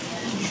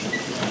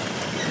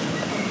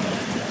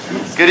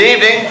Good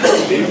evening.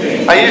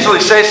 I usually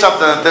say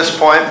something at this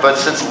point, but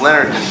since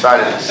Leonard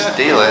decided to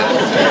steal it.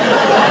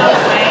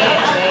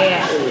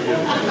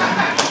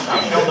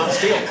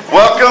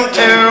 Welcome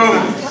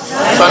to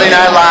Sunday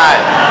Night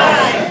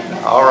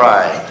Live. All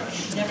right.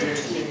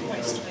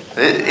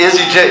 Is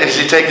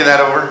he taking that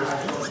over?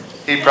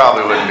 He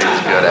probably wouldn't be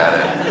as good at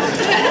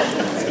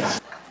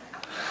it.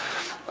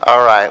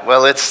 All right.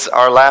 Well, it's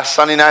our last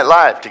Sunday Night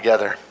Live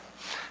together.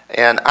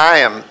 And I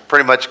am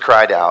pretty much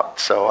cried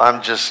out. So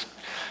I'm just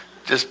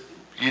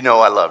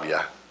I love you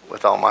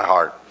with all my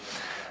heart.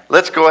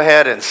 Let's go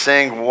ahead and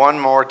sing one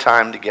more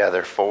time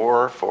together,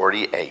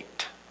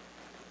 448.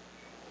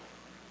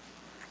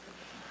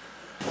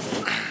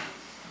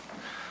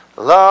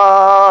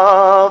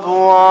 Love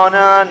one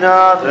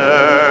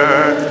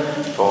another,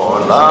 for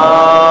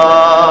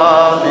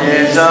love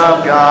is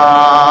of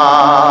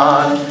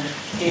God.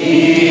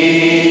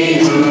 He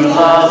who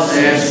loves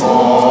is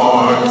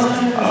born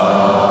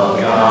of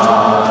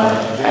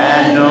God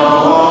and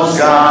knows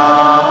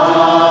God.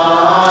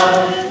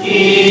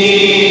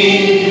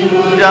 He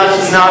who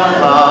does not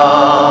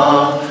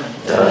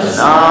love does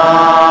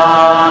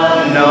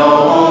not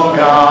know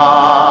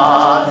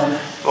God,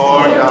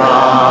 for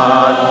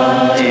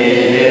God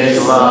is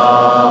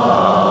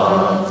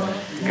love.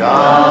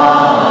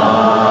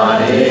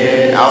 God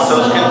is.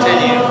 Altos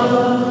continue.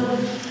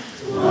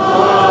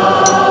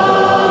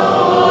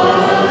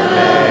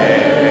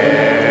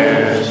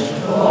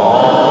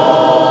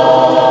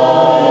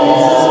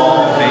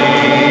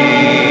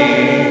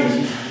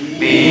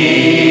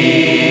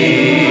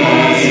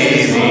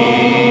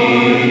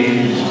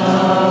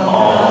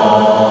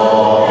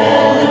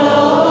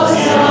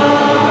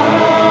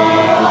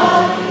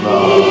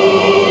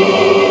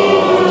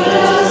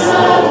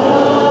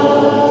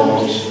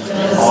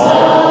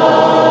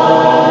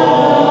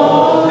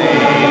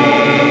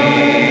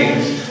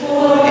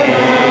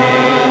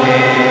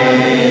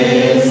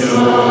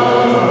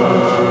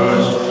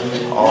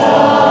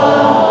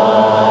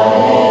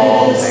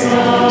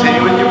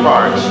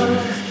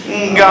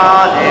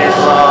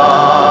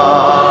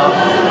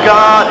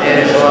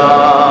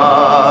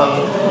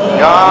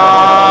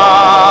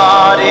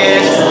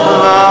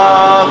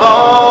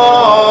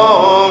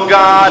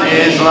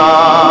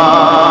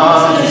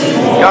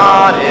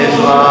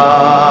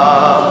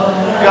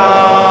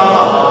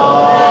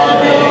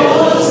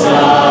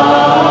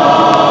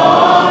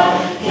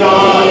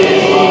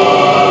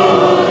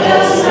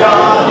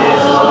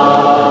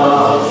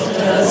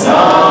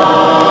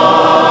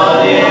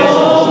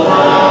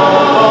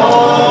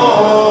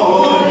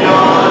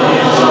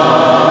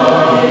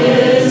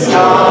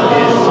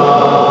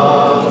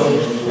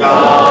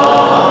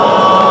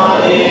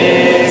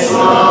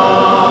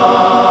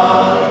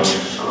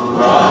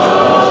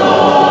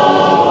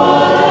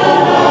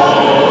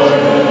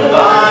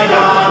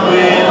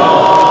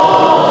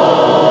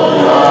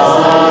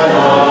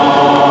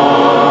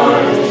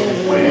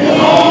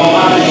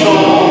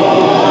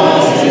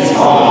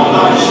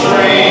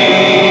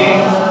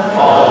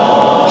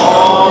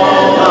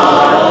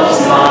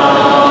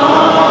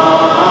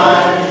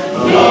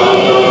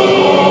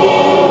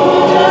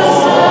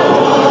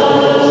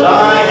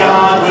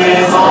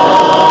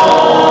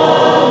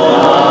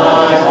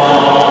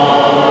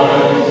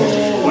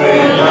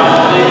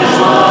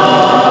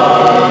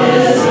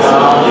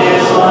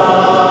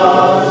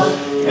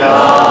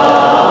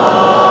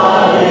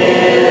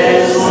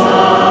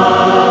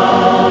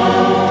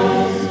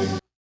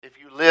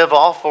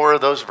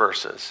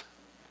 Verses,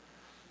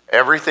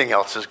 everything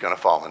else is going to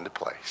fall into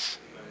place.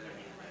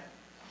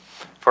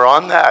 For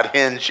on that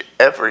hinge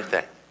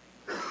everything.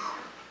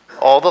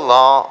 All the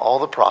law, all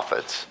the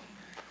prophets.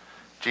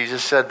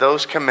 Jesus said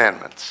those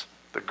commandments,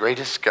 the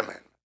greatest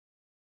commandment,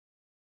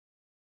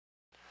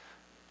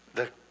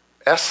 the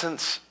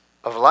essence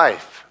of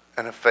life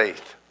and of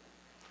faith,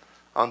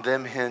 on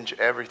them hinge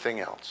everything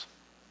else.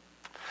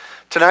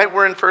 Tonight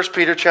we're in 1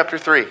 Peter chapter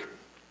 3.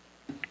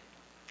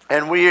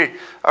 And we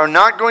are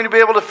not going to be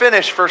able to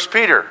finish 1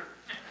 Peter.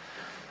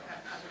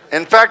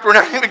 In fact, we're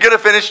not even going to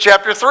finish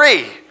chapter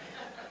 3.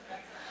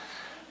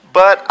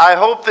 But I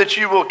hope that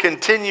you will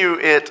continue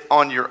it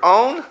on your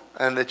own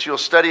and that you'll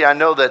study. I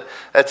know that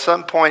at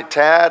some point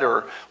Tad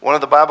or one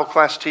of the Bible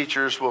class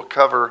teachers will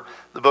cover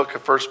the book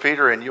of 1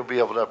 Peter and you'll be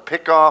able to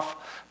pick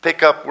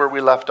up where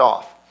we left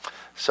off.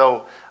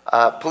 So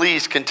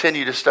please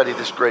continue to study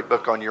this great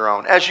book on your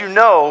own. As you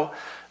know,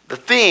 the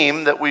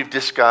theme that we've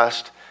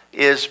discussed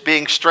is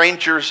being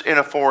strangers in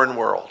a foreign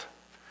world.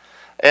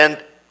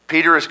 And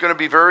Peter is going to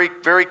be very,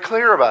 very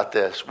clear about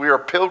this. We are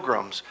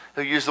pilgrims.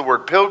 He'll use the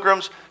word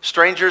pilgrims,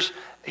 strangers.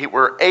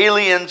 We're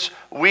aliens.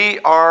 We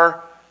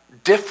are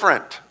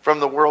different from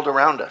the world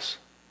around us.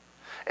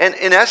 And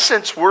in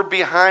essence, we're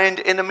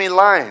behind enemy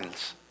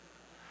lines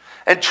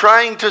and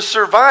trying to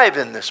survive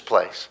in this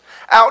place.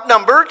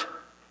 Outnumbered,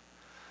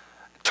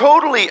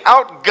 totally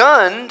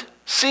outgunned,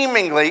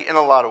 seemingly in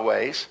a lot of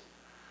ways.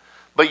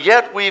 But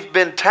yet we've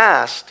been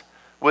tasked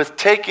with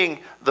taking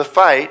the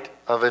fight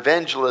of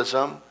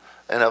evangelism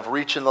and of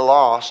reaching the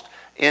lost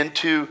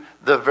into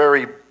the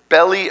very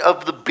belly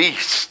of the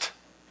beast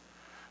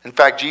In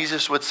fact,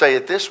 Jesus would say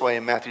it this way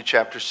in Matthew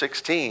chapter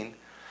 16,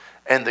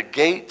 and the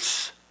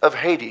gates of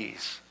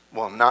Hades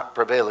will not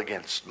prevail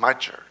against my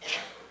church.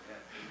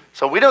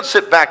 So we don't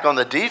sit back on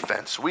the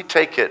defense. We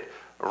take it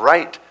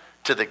right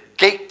to the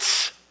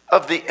gates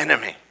of the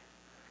enemy,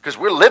 because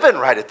we're living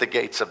right at the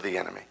gates of the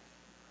enemy.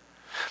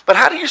 But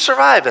how do you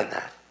survive in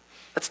that?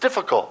 That's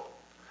difficult,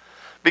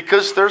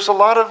 because there's a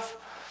lot of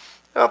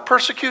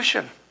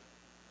persecution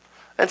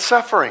and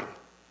suffering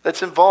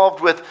that's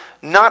involved with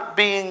not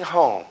being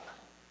home,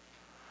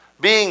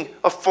 being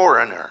a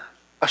foreigner,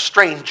 a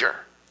stranger.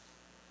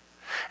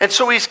 And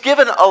so he's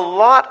given a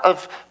lot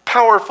of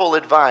powerful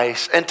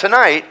advice. And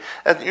tonight,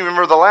 and you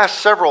remember the last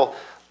several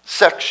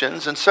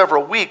sections and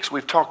several weeks,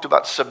 we've talked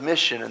about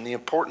submission and the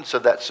importance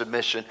of that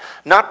submission,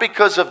 not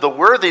because of the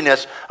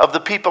worthiness of the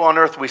people on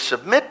earth we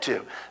submit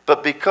to,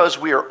 but because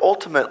we are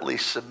ultimately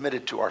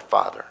submitted to our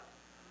Father.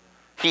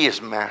 He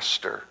is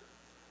master.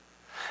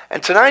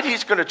 And tonight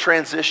he's going to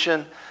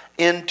transition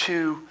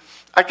into,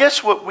 I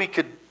guess, what we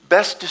could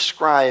best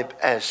describe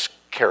as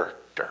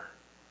character.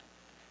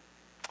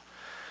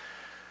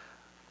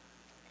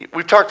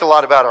 We've talked a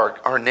lot about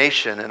our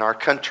nation and our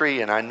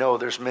country, and I know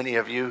there's many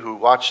of you who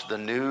watch the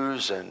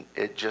news and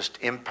it just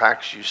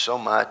impacts you so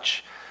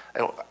much.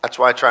 And that's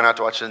why I try not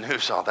to watch the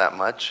news all that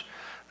much,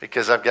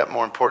 because I've got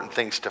more important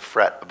things to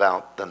fret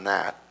about than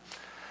that.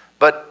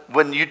 But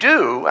when you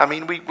do, I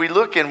mean, we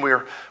look and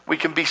we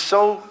can be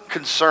so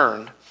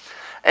concerned.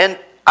 And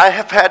I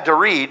have had to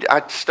read,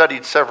 I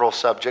studied several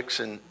subjects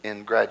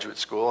in graduate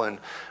school, and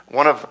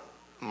one of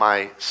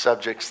my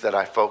subjects that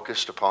I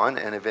focused upon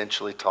and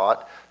eventually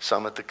taught,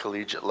 some at the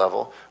collegiate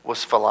level,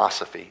 was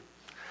philosophy.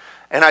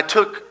 And I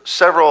took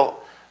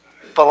several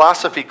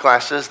philosophy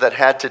classes that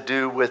had to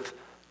do with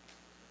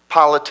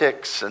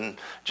politics and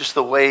just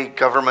the way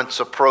governments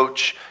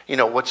approach,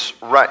 what's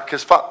right.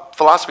 Because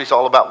philosophy is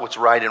all about what's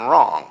right and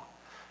wrong,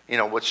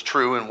 what's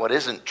true and what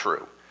isn't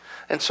true.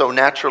 And so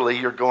naturally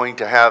you're going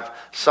to have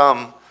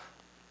some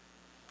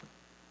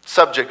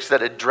subjects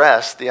that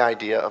address the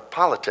idea of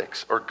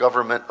politics or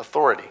government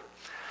authority.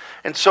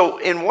 And so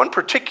in one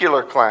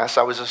particular class,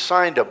 I was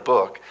assigned a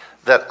book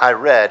that I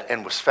read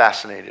and was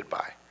fascinated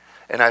by,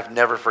 and I've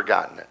never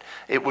forgotten it.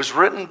 It was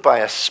written by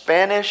a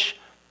Spanish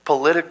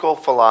political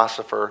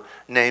philosopher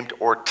named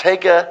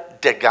Ortega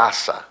de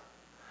Gasset.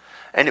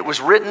 And it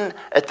was written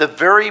at the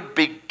very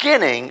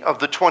beginning of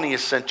the 20th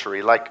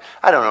century,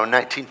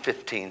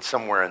 1915,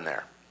 somewhere in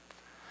there.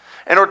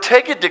 And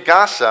Ortega de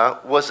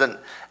Gasset was an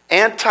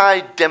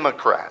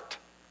anti-democrat.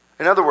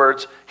 In other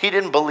words, he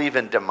didn't believe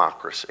in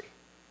democracy.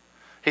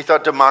 He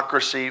thought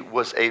democracy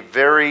was a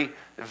very,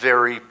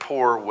 very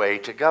poor way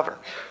to govern.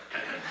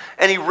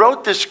 And he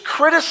wrote this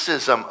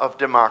criticism of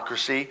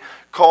democracy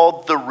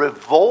called The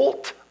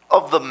Revolt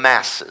of the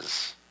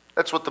Masses.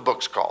 That's what the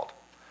book's called,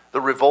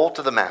 The Revolt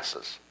of the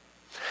Masses.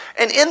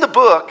 And in the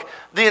book,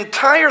 the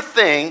entire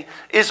thing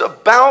is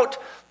about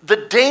the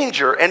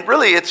danger, and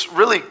really it's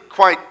really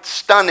quite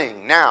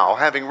stunning now,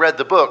 having read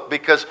the book,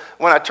 because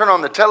when I turn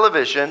on the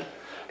television,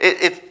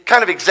 it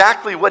kind of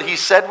exactly what he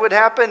said would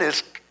happen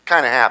is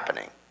kind of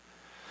happening.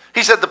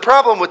 He said the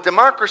problem with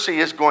democracy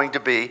is going to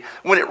be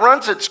when it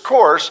runs its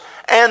course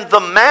and the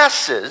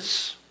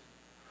masses,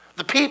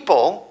 the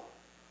people,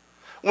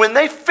 when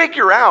they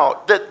figure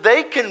out that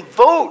they can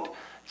vote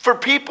for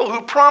people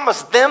who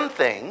promise them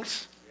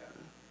things,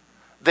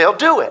 they'll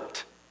do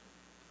it.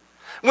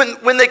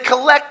 When they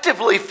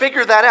collectively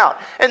figure that out,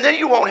 and then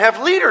you won't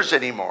have leaders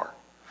anymore.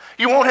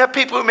 You won't have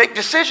people who make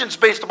decisions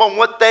based upon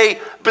what they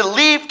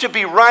believe to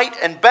be right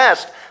and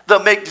best.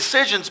 They'll make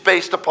decisions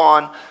based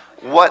upon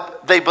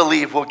what they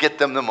believe will get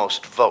them the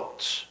most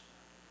votes.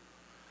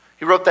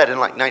 He wrote that in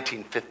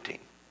 1915.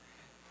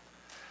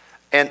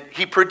 And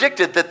he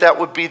predicted that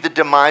would be the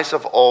demise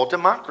of all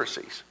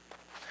democracies.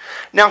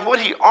 Now, what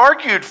he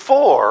argued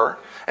for,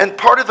 and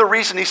part of the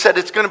reason he said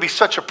it's going to be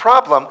such a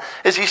problem,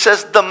 is he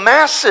says the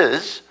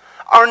masses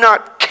are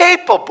not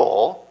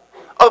capable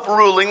of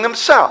ruling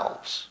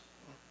themselves.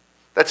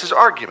 That's his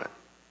argument.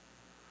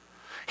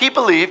 He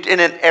believed in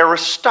an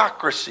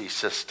aristocracy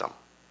system.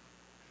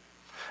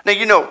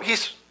 Now,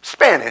 he's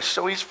Spanish,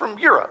 so he's from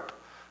Europe.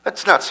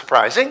 That's not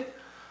surprising.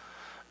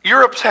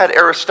 Europe's had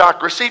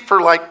aristocracy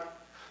for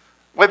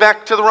way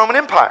back to the Roman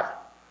Empire.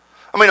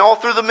 I mean, all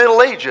through the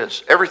Middle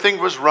Ages, everything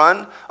was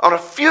run on a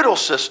feudal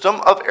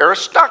system of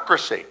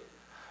aristocracy.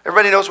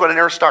 Everybody knows what an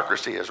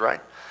aristocracy is, right?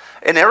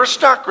 An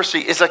aristocracy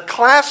is a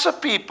class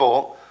of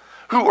people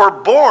who are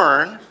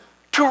born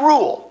to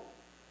rule.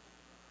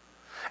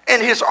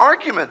 And his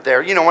argument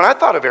there, when I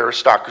thought of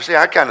aristocracy,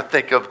 I kind of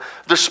think of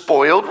the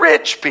spoiled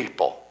rich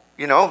people,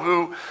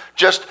 who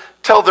just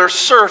tell their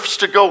serfs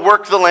to go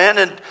work the land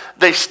and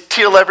they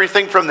steal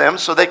everything from them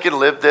so they can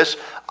live this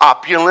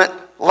opulent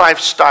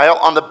lifestyle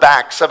on the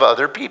backs of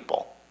other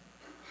people.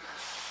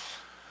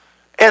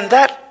 And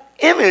that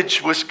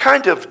image was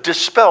kind of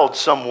dispelled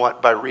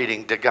somewhat by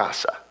reading de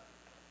Gasset.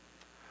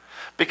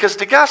 Because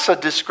de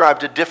Gasset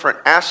described a different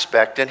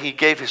aspect, and he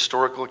gave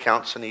historical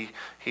accounts, and he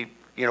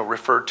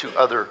referred to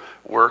other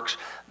works,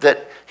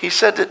 that he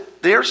said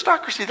that the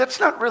aristocracy,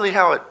 that's not really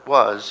how it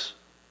was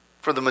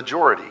for the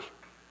majority.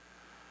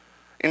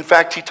 In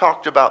fact, he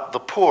talked about the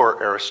poor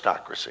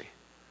aristocracy.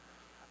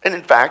 And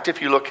in fact,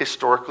 if you look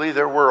historically,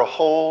 there were a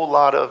whole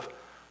lot of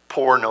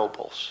poor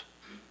nobles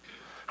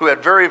who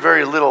had very,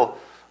 very little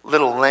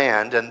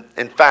land. And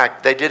in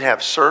fact, they did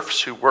have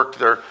serfs who worked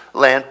their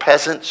land,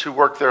 peasants who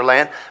worked their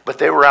land, but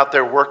they were out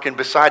there working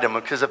beside them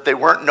because if they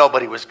weren't,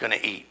 nobody was going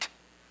to eat.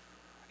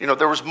 You know,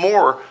 there was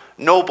more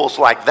nobles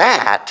like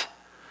that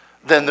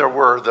than there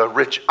were the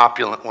rich,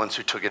 opulent ones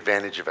who took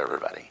advantage of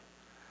everybody.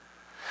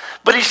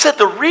 But he said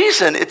the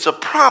reason it's a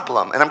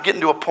problem, and I'm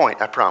getting to a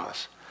point, I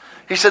promise.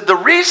 He said the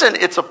reason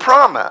it's a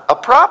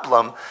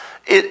problem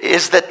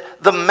is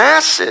that the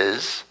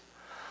masses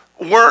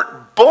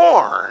weren't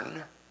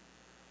born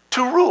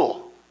to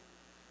rule.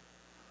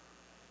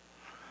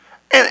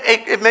 And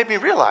it made me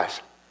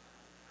realize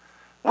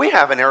we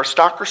have an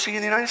aristocracy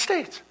in the United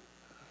States.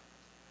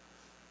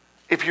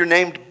 If you're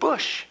named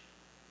Bush,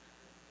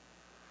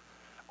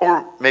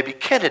 or maybe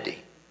Kennedy,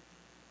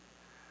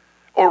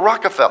 or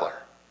Rockefeller,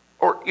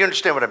 or you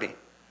understand what I mean?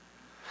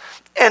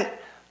 And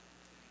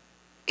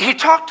he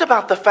talked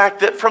about the fact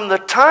that from the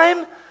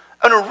time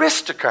an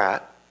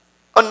aristocrat,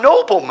 a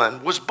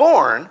nobleman was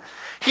born,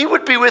 he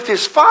would be with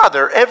his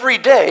father every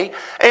day,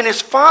 and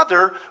his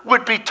father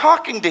would be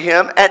talking to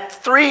him at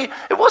 3.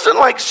 It wasn't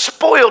like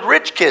spoiled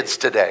rich kids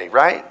today,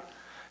 right?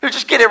 Who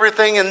just get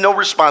everything and no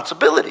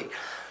responsibility.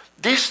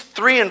 These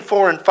 3 and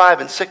 4 and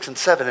 5 and 6 and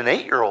 7 and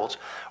 8-year-olds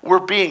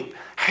were being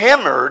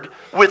hammered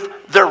with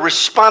their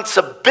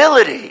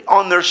responsibility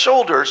on their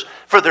shoulders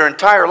for their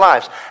entire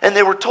lives. And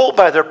they were told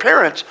by their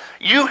parents,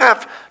 you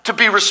have to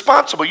be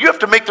responsible. You have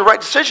to make the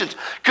right decisions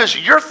because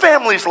your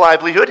family's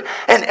livelihood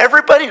and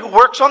everybody who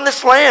works on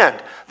this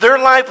land, their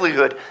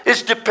livelihood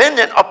is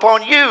dependent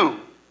upon you.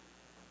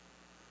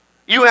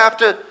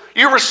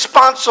 You're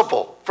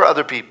responsible for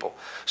other people.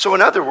 So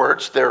in other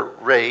words, they're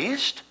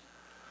raised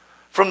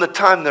from the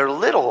time they're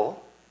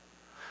little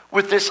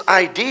with this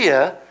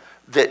idea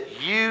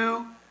that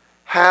you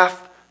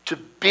have to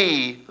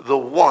be the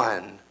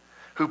one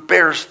who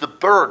bears the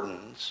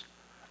burdens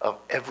of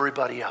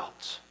everybody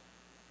else.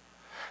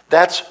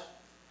 That's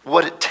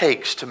what it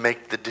takes to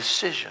make the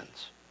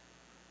decisions.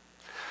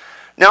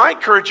 Now, I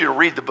encourage you to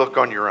read the book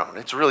on your own.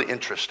 It's really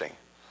interesting.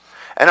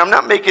 And I'm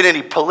not making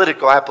any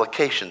political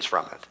applications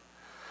from it.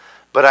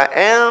 But I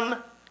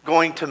am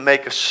going to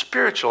make a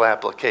spiritual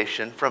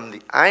application from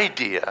the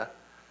idea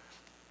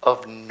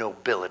of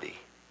nobility.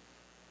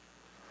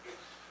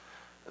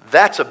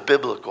 That's a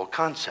biblical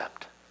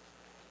concept.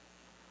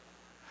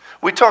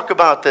 We talk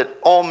about that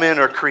all men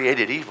are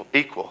created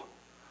equal.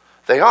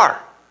 They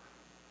are.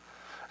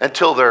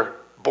 Until they're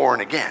born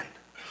again.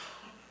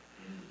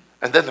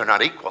 And then they're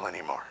not equal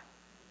anymore.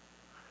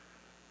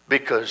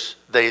 Because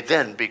they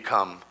then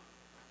become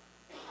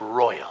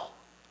royal.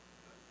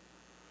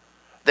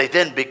 They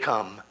then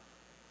become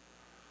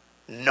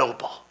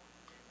noble.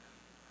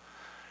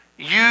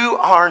 You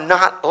are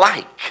not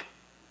like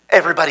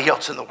everybody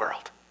else in the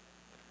world.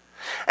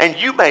 And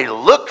you may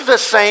look the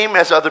same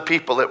as other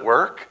people at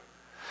work.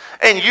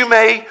 And you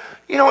may,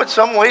 in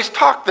some ways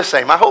talk the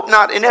same. I hope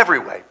not in every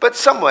way, but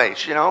some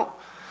ways,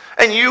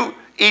 And you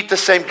eat the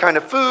same kind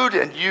of food,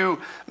 and you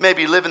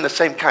maybe live in the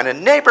same kind of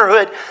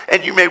neighborhood,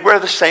 and you may wear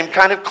the same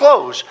kind of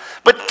clothes.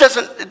 But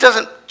it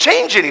doesn't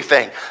change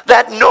anything.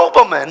 That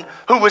nobleman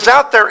who was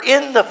out there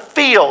in the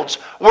fields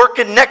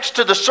working next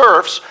to the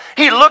serfs,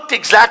 he looked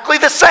exactly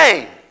the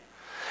same.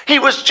 He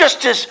was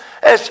just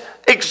as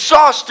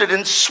exhausted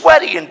and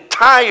sweaty and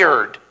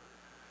tired.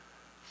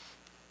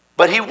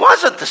 But he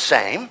wasn't the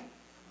same.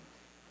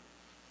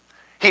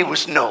 He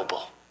was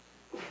noble.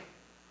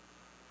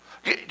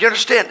 You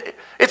understand?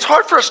 It's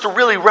hard for us to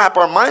really wrap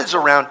our minds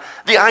around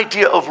the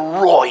idea of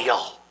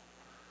royal,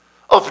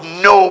 of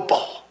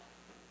noble.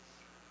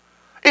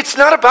 It's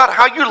not about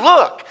how you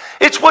look.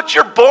 It's what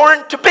you're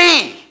born to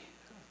be.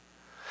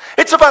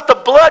 It's about the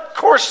blood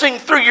coursing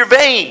through your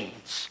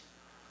veins.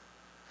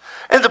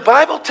 And the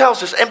Bible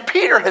tells us, and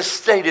Peter has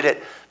stated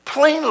it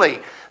plainly,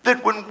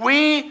 that when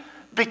we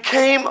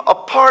became a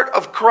part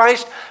of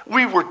Christ,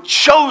 we were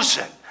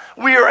chosen.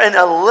 We are an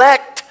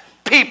elect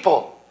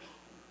people.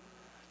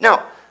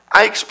 Now,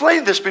 I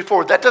explained this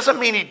before. That doesn't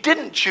mean he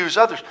didn't choose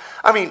others.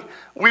 I mean,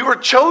 we were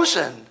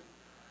chosen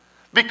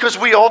because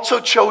we also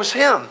chose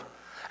him.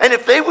 And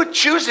if they would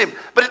choose him,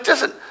 but it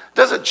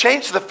doesn't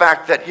change the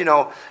fact that,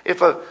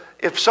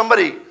 if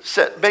somebody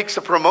makes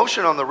a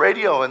promotion on the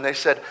radio and they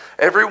said,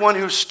 everyone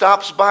who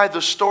stops by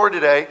the store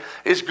today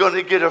is going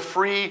to get a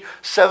free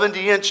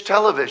 70-inch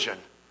television.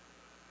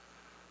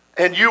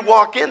 And you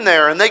walk in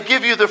there and they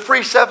give you the free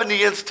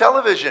 70-inch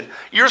television.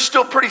 You're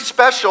still pretty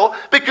special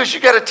because you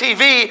got a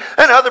TV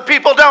and other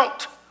people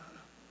don't.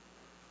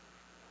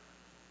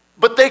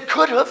 But they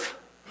could have.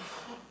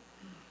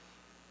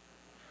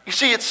 You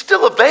see, it's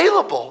still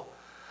available.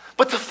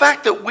 But the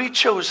fact that we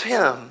chose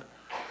him,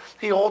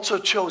 he also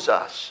chose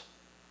us.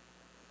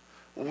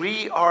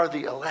 We are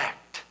the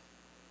elect.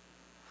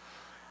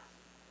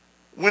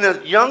 When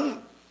a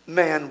young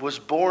man was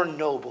born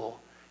noble,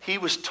 he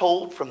was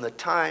told from the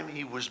time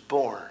he was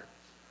born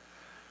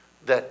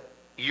that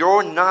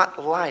you're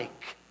not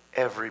like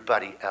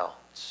everybody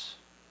else.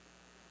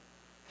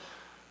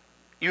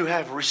 You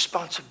have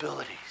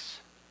responsibilities.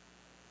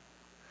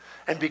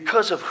 And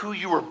because of who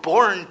you were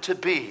born to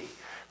be,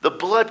 the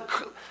blood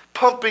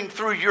pumping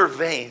through your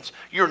veins,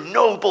 your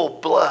noble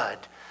blood,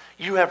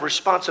 you have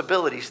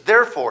responsibilities.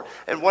 Therefore,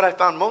 and what I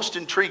found most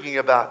intriguing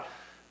about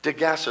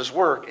Degassa's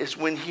work is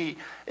when he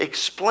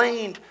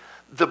explained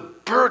the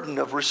burden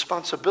of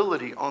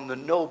responsibility on the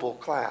noble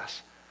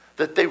class,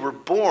 that they were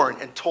born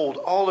and told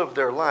all of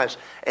their lives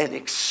and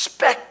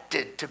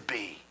expected to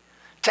be,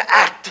 to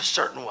act a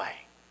certain way,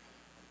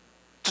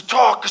 to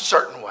talk a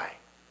certain way,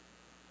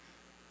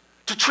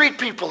 to treat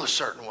people a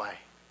certain way,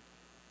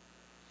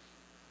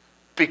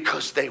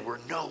 because they were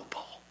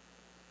noble.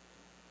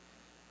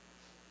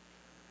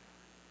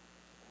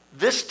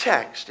 This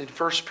text in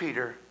 1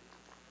 Peter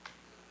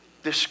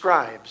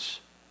describes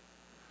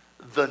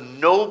the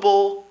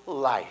noble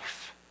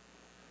life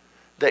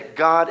that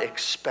God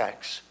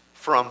expects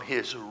from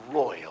his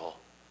royal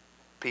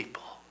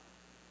people.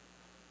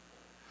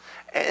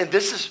 And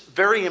this is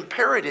very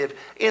imperative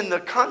in the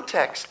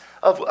context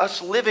of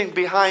us living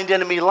behind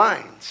enemy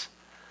lines,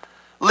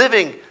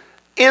 living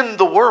in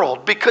the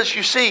world, because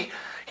you see,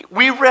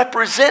 we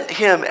represent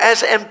him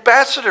as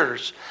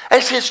ambassadors,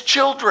 as his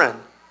children.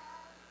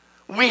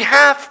 We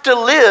have to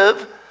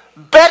live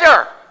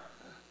better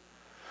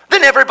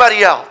than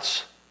everybody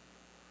else.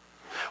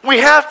 We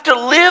have to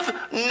live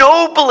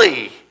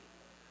nobly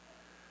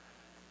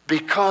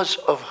because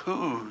of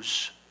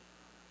whose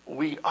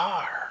we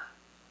are.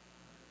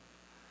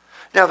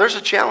 Now, there's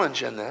a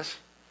challenge in this.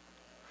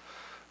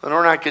 Lenore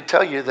and I could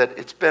tell you that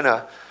it's been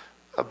a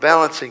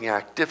balancing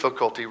act,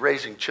 difficulty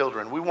raising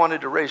children. We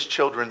wanted to raise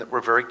children that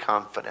were very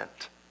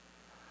confident,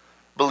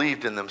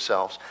 believed in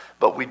themselves,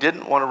 but we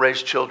didn't want to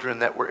raise children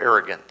that were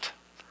arrogant.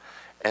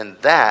 And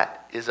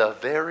that is a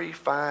very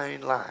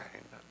fine line.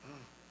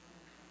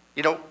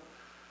 You know,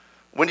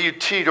 when you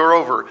teeter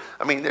over,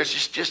 I mean,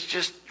 there's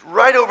just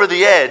right over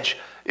the edge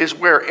is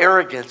where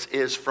arrogance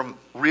is from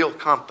real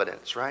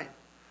confidence, right?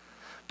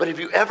 But have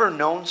you ever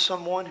known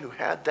someone who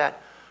had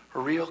that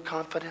real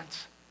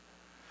confidence?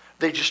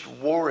 They just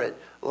wore it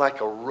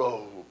like a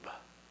robe.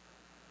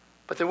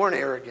 But they weren't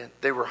arrogant.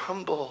 They were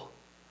humble.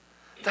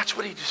 That's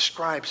what he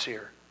describes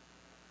here.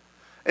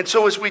 And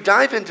so as we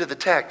dive into the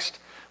text,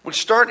 we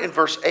start in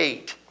verse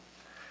 8.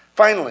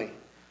 Finally,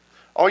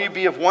 all you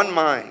be of one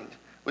mind,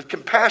 with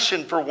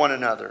compassion for one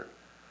another,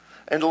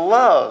 and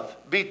love,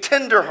 be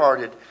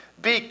tenderhearted,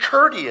 be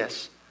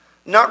courteous,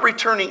 not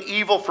returning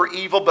evil for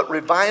evil, but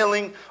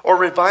reviling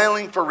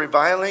for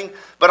reviling,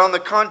 but on the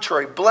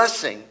contrary,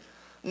 blessing,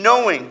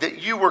 knowing that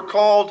you were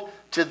called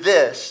to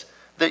this,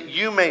 that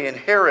you may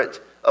inherit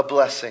a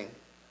blessing.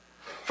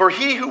 For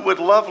he who would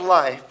love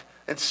life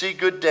and see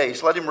good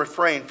days, let him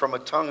refrain from a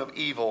tongue of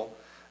evil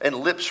and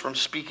lips from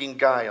speaking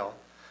guile.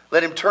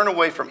 Let him turn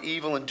away from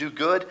evil and do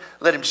good.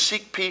 Let him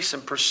seek peace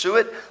and pursue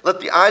it. Let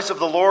the eyes of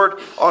the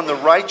Lord on the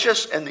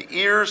righteous, and the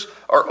ears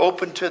are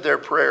open to their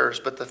prayers.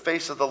 But the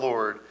face of the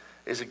Lord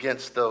is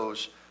against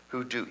those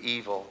who do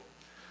evil.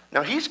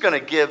 Now he's going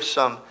to give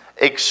some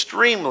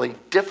extremely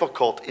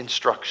difficult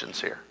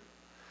instructions here,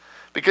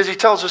 because he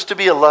tells us to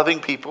be a loving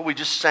people. We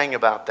just sang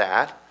about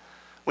that.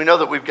 We know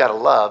that we've got to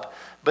love.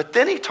 But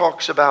then he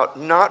talks about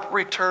not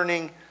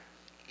returning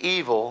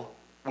evil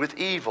with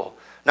evil.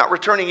 Not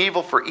returning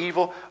evil for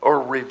evil or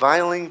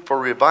reviling for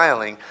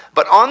reviling,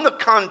 but on the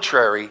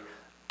contrary,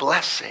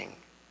 blessing.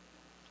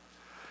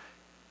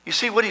 You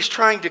see, what he's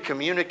trying to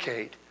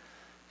communicate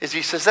is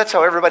he says that's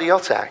how everybody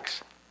else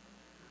acts.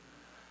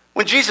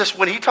 When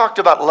he talked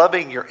about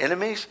loving your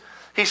enemies,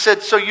 he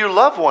said, so you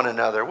love one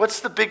another.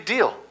 What's the big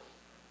deal?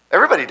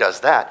 Everybody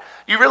does that.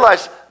 You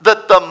realize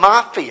that the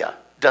mafia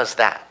does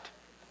that.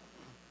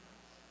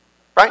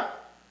 Right?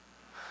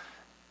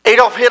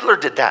 Adolf Hitler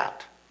did that.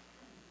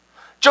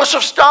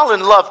 Joseph Stalin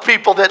loved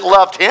people that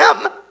loved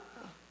him.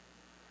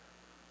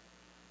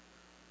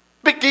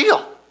 Big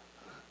deal.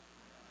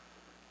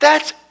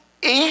 That's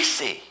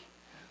easy.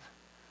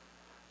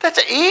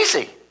 That's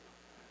easy.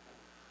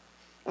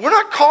 We're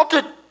not called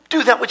to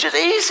do that which is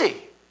easy.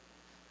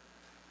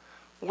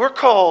 We're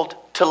called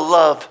to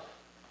love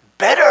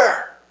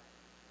better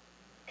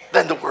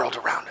than the world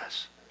around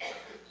us.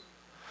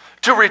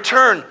 To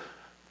return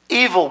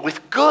evil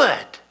with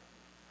good.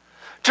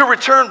 To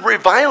return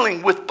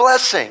reviling with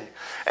blessing.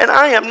 And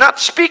I am not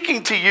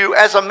speaking to you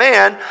as a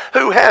man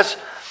who has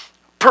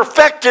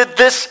perfected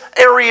this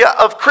area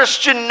of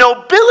Christian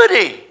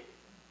nobility.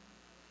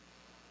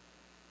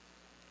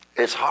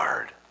 It's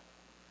hard.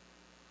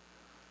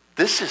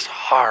 This is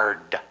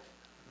hard.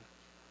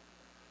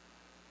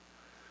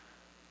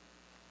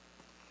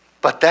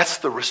 But that's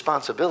the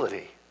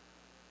responsibility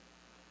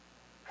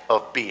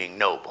of being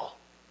noble.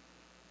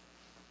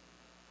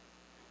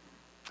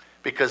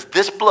 Because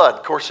this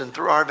blood coursing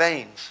through our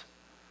veins,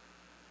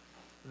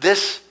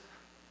 this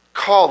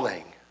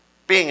calling,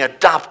 being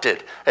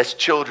adopted as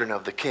children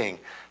of the King,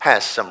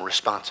 has some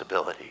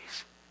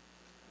responsibilities.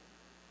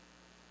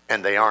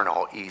 And they aren't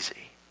all easy.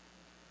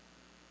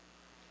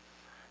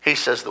 He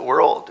says the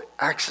world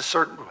acts a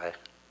certain way.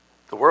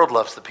 The world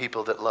loves the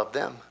people that love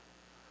them.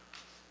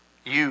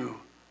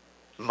 You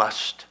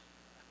must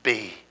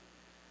be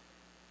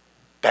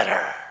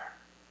better.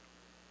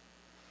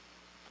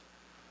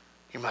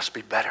 You must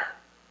be better.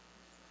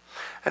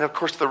 And of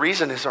course, the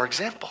reason is our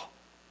example.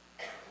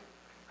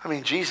 I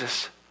mean,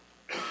 Jesus.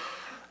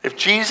 If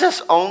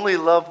Jesus only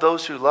loved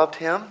those who loved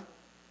him,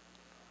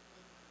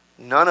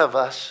 none of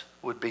us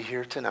would be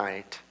here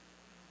tonight.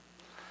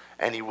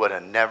 And he would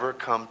have never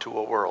come to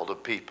a world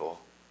of people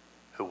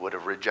who would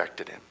have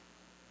rejected him.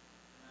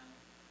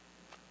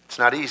 It's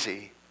not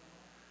easy,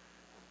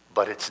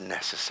 but it's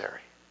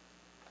necessary.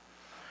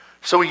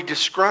 So he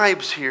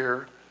describes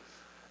here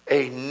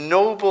a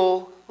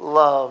noble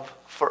love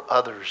for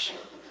others,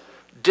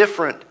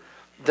 different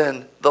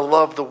than the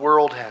love the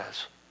world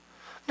has.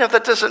 Now,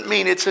 that doesn't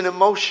mean it's an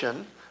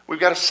emotion. We've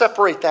got to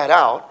separate that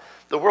out.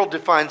 The world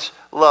defines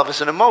love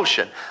as an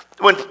emotion.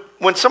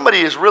 When somebody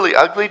is really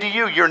ugly to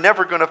you, you're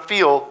never going to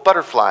feel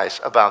butterflies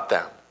about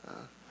them.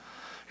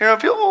 You're going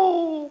to feel,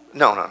 oh,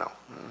 no.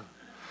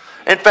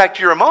 In fact,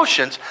 your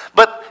emotions.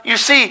 But you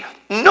see,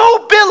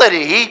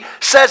 nobility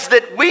says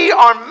that we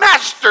are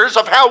masters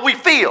of how we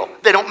feel.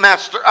 They don't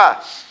master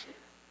us.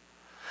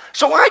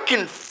 So I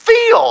can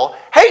feel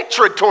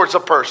hatred towards a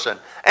person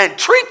and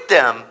treat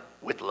them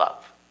with love.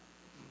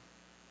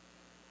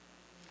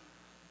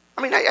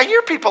 I mean, I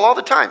hear people all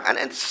the time, and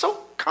it's so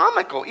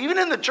comical, even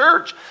in the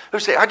church, who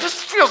say, I just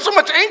feel so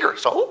much anger.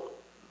 So?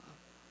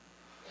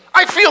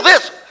 I feel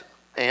this.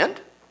 And?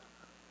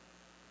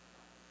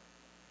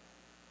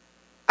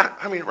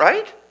 I mean,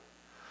 right?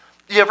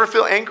 Do you ever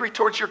feel angry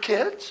towards your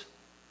kids?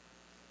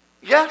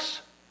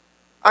 Yes.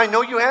 I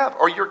know you have,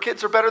 or your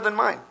kids are better than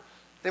mine.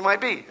 They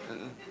might be.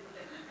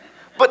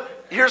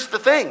 But here's the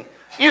thing.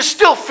 You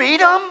still feed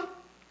them?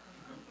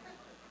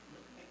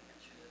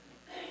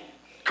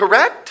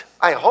 Correct?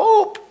 I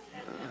hope.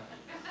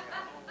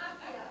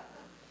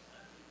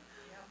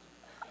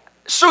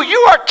 So you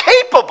are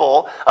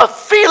capable of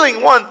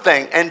feeling one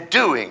thing and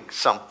doing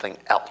something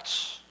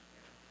else.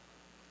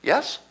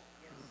 Yes?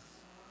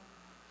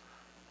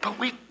 But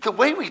the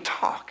way we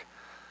talk,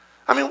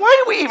 I mean,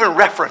 why do we even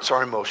reference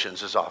our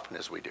emotions as often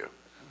as we do?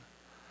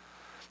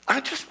 I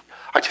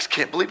just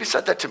can't believe you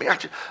said that to me.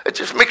 It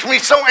just makes me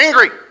so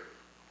angry.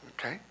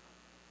 Okay?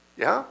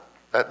 Yeah,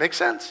 that makes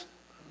sense.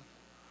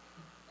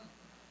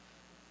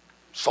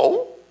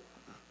 So?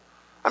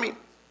 I mean,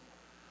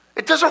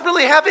 it doesn't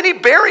really have any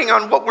bearing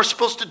on what we're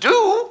supposed to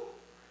do.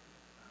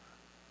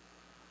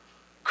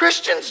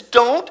 Christians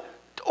don't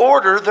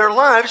order their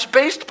lives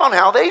based upon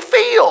how they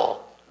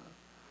feel.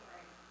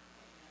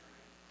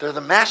 They're the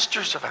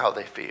masters of how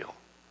they feel,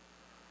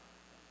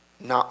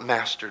 not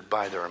mastered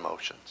by their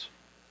emotions.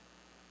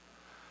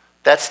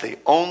 That's the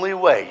only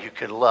way you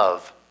can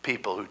love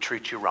people who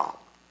treat you wrong.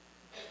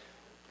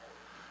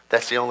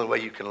 That's the only way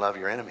you can love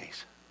your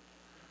enemies,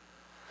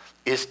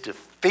 is to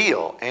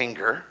feel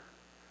anger.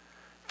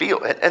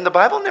 And the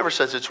Bible never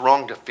says it's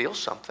wrong to feel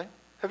something.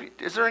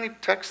 Is there any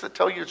texts that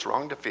tell you it's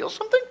wrong to feel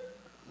something?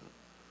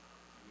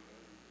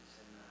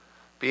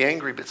 Be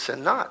angry but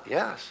sin not,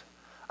 yes.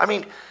 I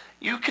mean,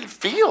 you can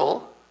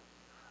feel.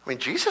 I mean,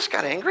 Jesus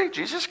got angry.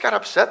 Jesus got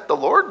upset. The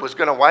Lord was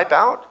going to wipe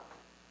out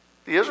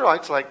the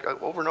Israelites like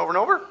over and over and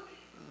over.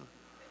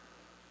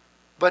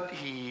 But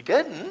he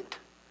didn't.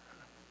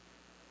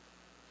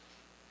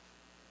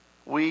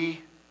 We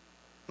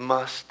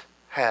must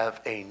have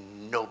a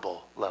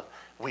noble love.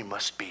 We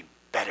must be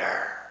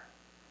better.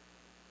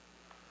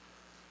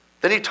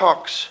 Then he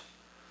talks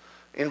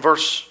in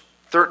verse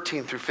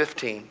 13 through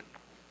 15.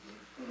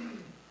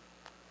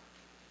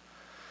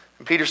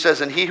 And Peter says,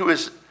 who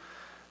is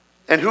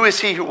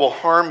he who will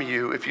harm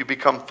you if you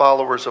become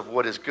followers of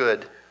what is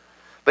good?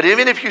 But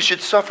even if you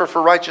should suffer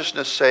for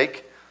righteousness'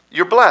 sake,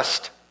 you're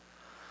blessed.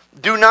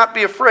 Do not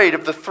be afraid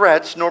of the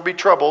threats, nor be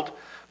troubled,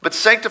 but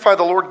sanctify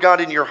the Lord God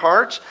in your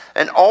hearts,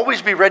 and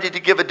always be ready to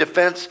give a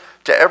defense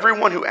to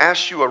everyone who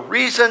asks you a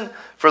reason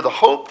for the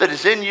hope that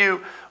is in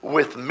you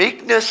with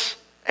meekness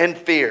and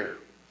fear.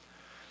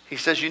 He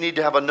says you need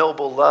to have a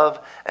noble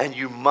love, and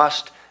you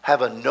must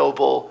have a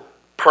noble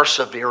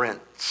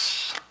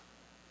perseverance.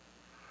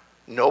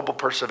 Noble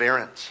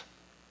perseverance.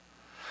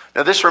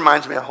 Now this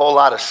reminds me a whole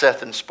lot of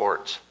Seth in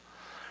sports,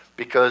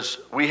 because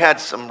we had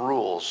some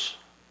rules,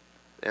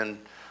 and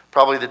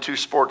probably the two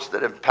sports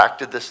that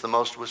impacted this the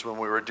most was when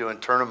we were doing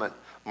tournament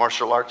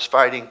martial arts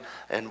fighting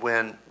and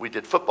when we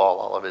did football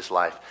all of his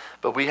life.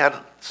 But we had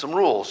some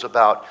rules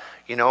about,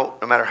 no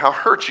matter how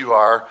hurt you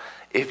are,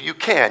 if you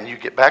can, you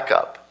get back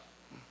up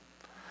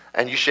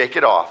and you shake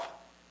it off.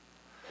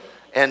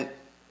 And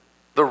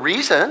the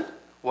reason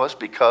was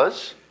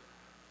because,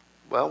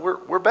 well,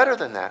 we're better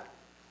than that.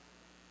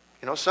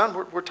 Son,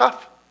 we're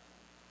tough.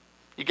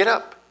 You get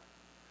up.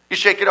 You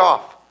shake it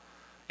off.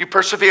 You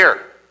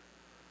persevere.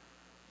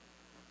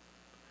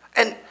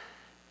 And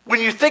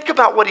when you think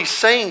about what he's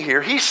saying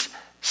here, he's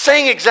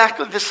saying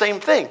exactly the same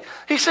thing.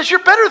 He says,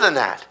 you're better than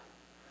that.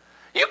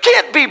 You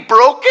can't be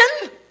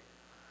broken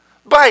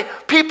by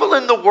people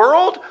in the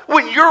world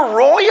when you're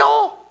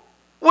royal,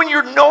 when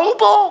you're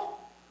noble.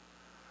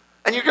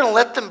 And you're going to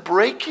let them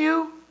break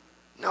you?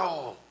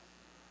 No.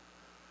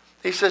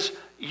 He says,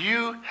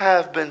 you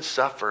have been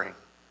suffering.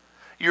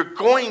 You're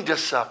going to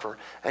suffer.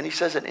 And he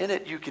says, and in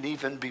it you can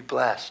even be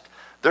blessed.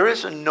 There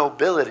is a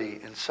nobility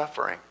in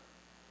suffering.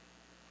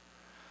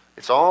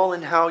 It's all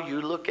in how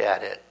you look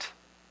at it.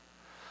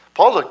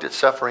 Paul looked at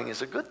suffering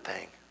as a good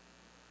thing.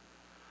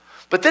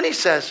 But then he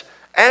says,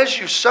 as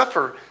you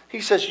suffer,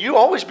 he says, you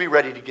always be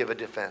ready to give a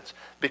defense,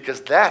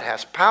 because that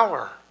has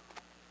power.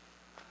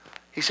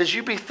 He says,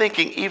 you be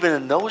thinking even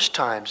in those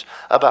times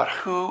about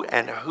who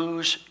and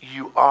whose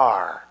you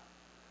are.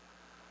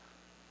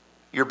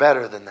 You're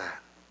better than that.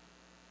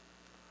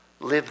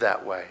 Live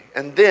that way.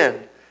 And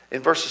then,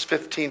 in verses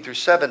 15 through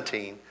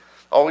 17,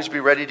 always be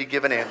ready to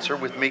give an answer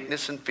with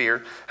meekness and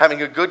fear,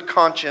 having a good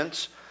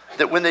conscience,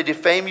 that when they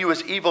defame you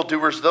as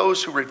evildoers,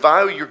 those who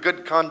revile your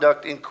good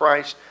conduct in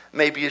Christ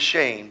may be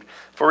ashamed.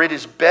 For it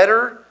is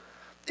better,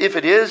 if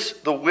it is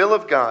the will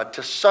of God,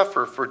 to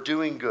suffer for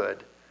doing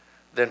good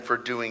than for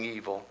doing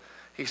evil.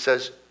 He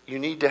says, you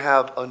need to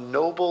have a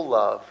noble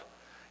love,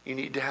 you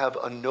need to have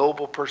a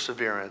noble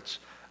perseverance,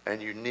 and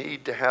you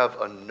need to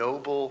have a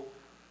noble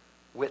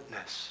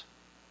witness.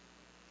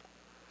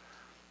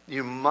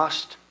 You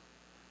must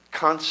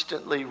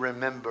constantly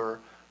remember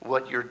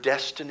what your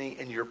destiny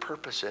and your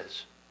purpose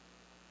is.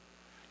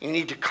 You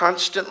need to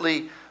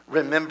constantly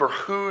remember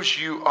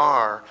whose you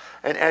are.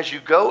 And as you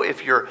go,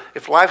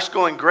 if life's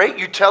going great,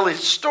 you tell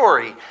his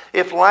story.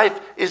 If life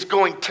is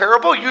going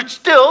terrible, you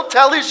still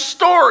tell his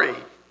story.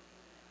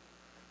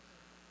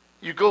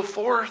 You go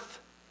forth,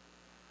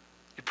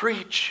 you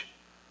preach,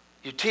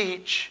 you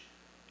teach,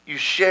 you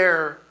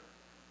share,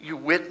 you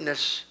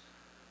witness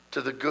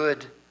to the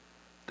good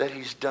that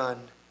he's done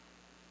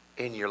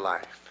in your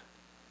life.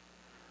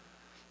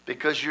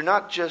 Because you're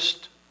not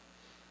just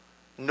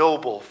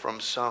noble from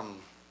some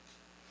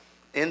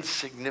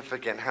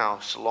insignificant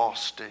house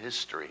lost to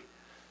history.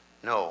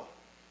 No.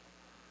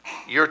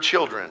 You're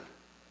children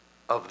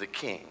of the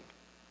King.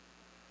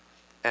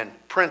 And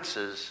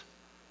princes,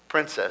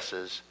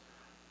 princesses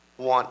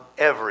want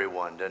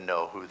everyone to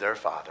know who their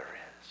father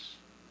is.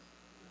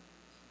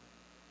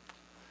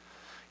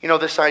 You know,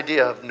 this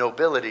idea of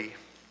nobility,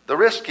 the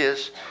risk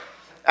is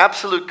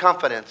absolute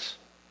confidence.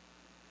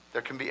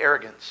 There can be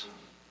arrogance.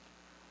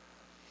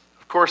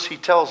 Of course, he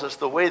tells us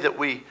the way that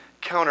we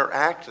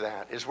counteract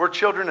that is we're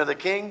children of the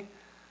King,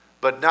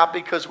 but not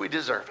because we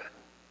deserve it.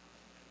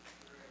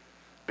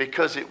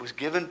 Because it was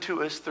given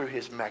to us through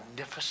his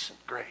magnificent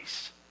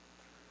grace.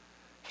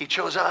 He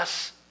chose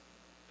us.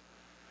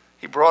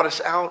 He brought us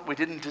out. We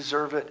didn't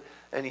deserve it.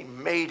 And he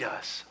made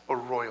us a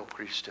royal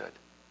priesthood.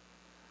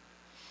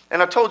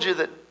 And I told you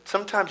that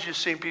sometimes you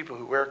see people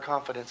who wear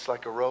confidence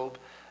like a robe,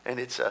 and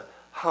it's a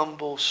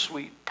humble,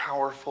 sweet,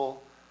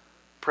 powerful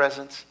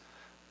presence.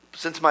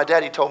 Since my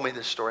daddy told me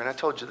this story, and I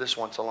told you this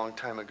once a long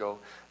time ago,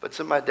 but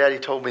since my daddy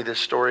told me this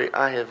story,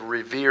 I have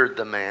revered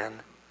the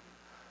man.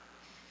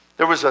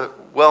 There was a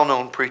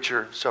well-known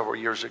preacher several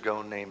years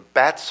ago named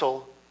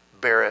Batsell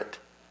Barrett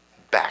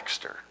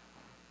Baxter.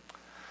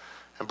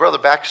 And Brother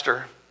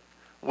Baxter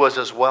was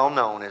as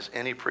well-known as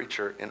any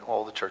preacher in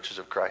all the churches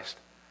of Christ.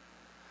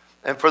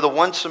 And for the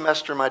one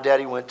semester my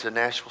daddy went to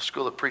Nashville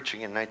School of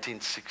Preaching in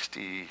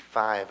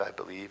 1965, I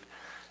believe,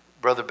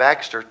 Brother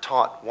Baxter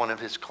taught one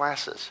of his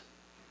classes.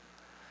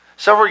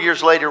 Several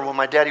years later, when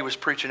my daddy was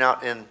preaching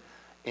out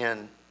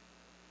in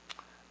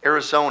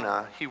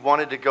Arizona, he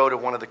wanted to go to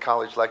one of the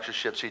college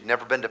lectureships. He'd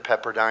never been to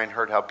Pepperdine,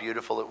 heard how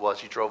beautiful it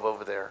was. He drove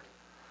over there.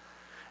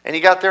 And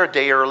he got there a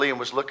day early and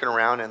was looking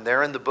around, and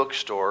there in the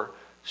bookstore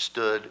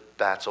stood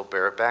Batsell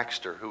Barrett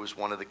Baxter, who was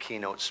one of the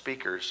keynote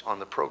speakers on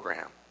the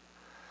program.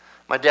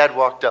 My dad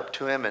walked up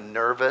to him and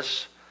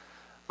nervous.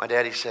 My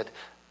daddy said,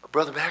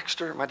 Brother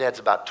Baxter, my dad's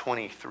about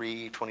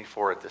 23,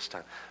 24 at this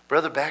time.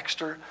 Brother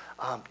Baxter,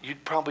 you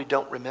probably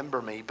don't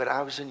remember me, but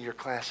I was in your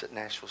class at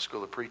Nashville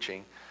School of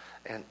Preaching.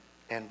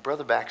 And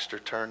Brother Baxter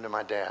turned to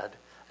my dad.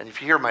 And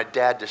if you hear my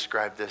dad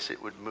describe this,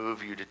 it would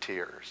move you to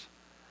tears.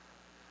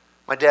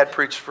 My dad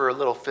preached for a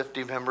little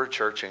 50-member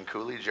church in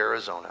Coolidge,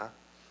 Arizona.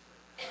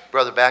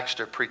 Brother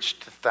Baxter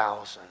preached to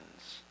thousands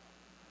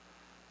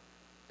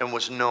and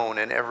was known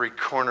in every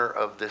corner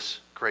of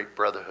this great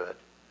brotherhood.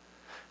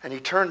 And he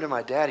turned to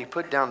my dad. He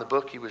put down the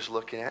book he was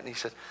looking at, and he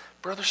said,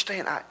 Brother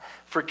Stan,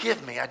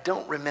 forgive me, I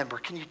don't remember.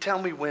 Can you tell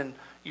me when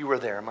you were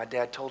there? And my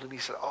dad told him. He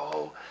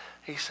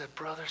said,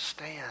 Brother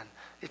Stan,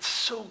 it's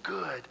so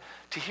good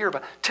to hear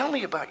about. Tell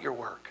me about your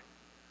work.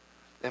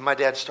 And my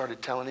dad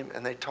started telling him,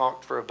 and they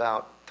talked for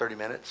about 30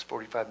 minutes,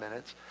 45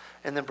 minutes.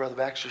 And then Brother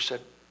Baxter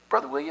said,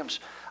 Brother Williams,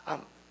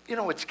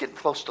 it's getting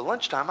close to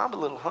lunchtime. I'm a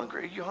little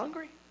hungry. Are you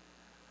hungry?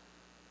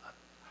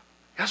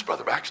 Yes,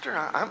 Brother Baxter,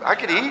 I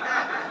could eat.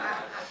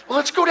 Well,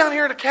 let's go down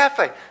here to a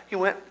cafe. He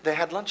went, they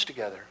had lunch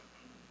together.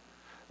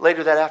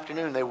 Later that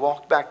afternoon, they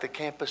walked back the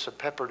campus of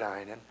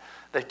Pepperdine, and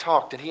they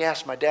talked. And he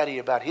asked my daddy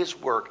about his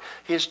work,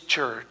 his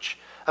church,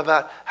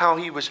 about how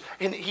he was.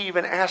 And he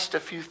even asked a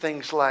few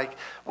things like,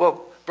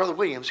 well, Brother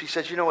Williams, he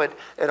says,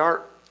 at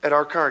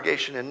our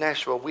congregation in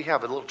Nashville, we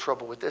have a little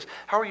trouble with this.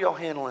 How are y'all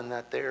handling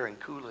that there in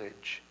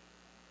Coolidge?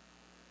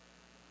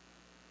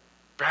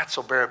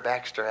 Bratzel Barrett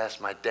Baxter asked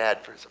my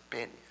dad for his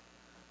opinion.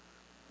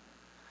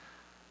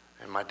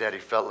 And my daddy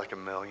felt like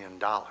 $1 million.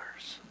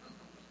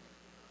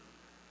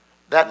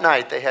 That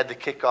night, they had the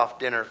kickoff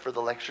dinner for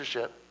the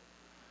lectureship.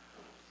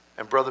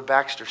 And Brother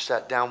Baxter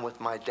sat down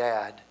with my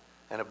dad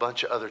and a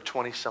bunch of other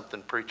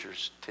 20-something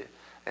preachers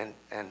and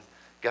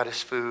got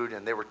his food,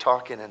 and they were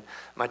talking. And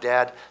my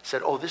dad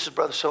said, oh, this is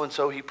Brother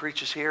so-and-so. He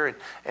preaches here.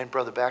 And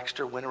Brother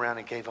Baxter went around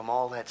and gave him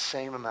all that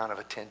same amount of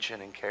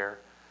attention and care.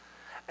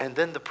 And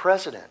then the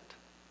president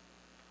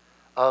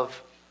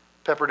of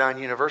Pepperdine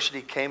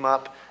University came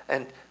up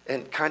and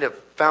kind of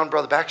found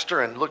Brother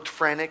Baxter and looked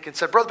frantic and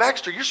said, Brother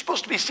Baxter, you're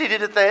supposed to be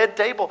seated at the head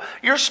table.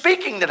 You're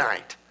speaking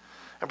tonight.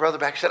 And Brother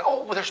Baxter said,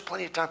 oh, well, there's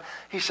plenty of time.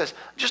 He says,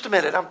 just a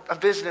minute, I'm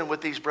visiting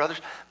with these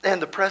brothers.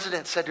 And the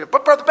president said to him,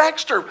 but Brother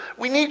Baxter,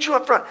 we need you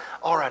up front.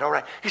 All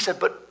right. He said,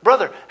 but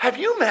brother, have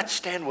you met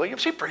Stan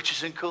Williams? He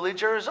preaches in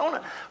Coolidge,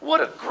 Arizona. What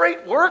a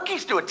great work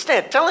he's doing.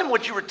 Stan, tell him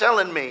what you were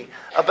telling me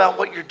about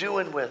what you're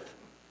doing with.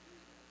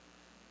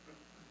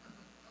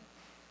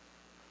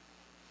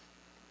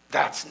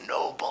 That's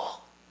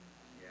noble.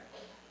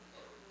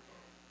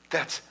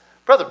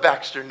 Brother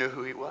Baxter knew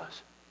who he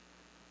was.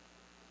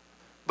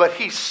 But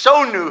he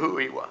so knew who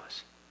he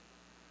was.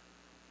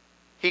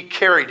 He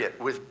carried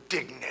it with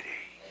dignity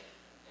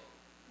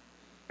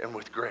and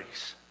with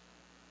grace.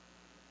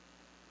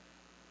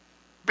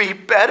 Be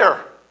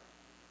better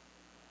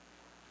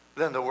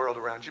than the world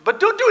around you. But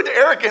don't do it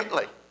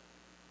arrogantly.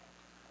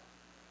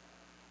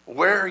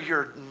 Wear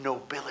your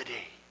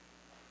nobility.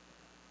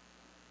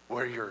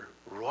 Wear your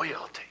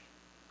royalty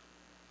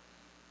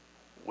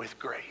with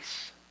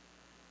grace.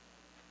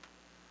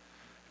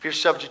 If you're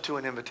subject to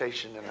an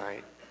invitation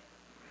tonight,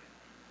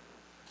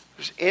 if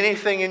there's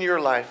anything in your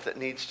life that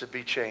needs to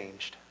be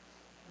changed,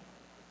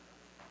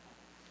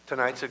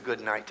 tonight's a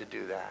good night to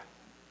do that.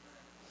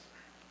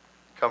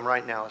 Come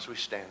right now as we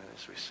stand and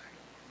as we sing.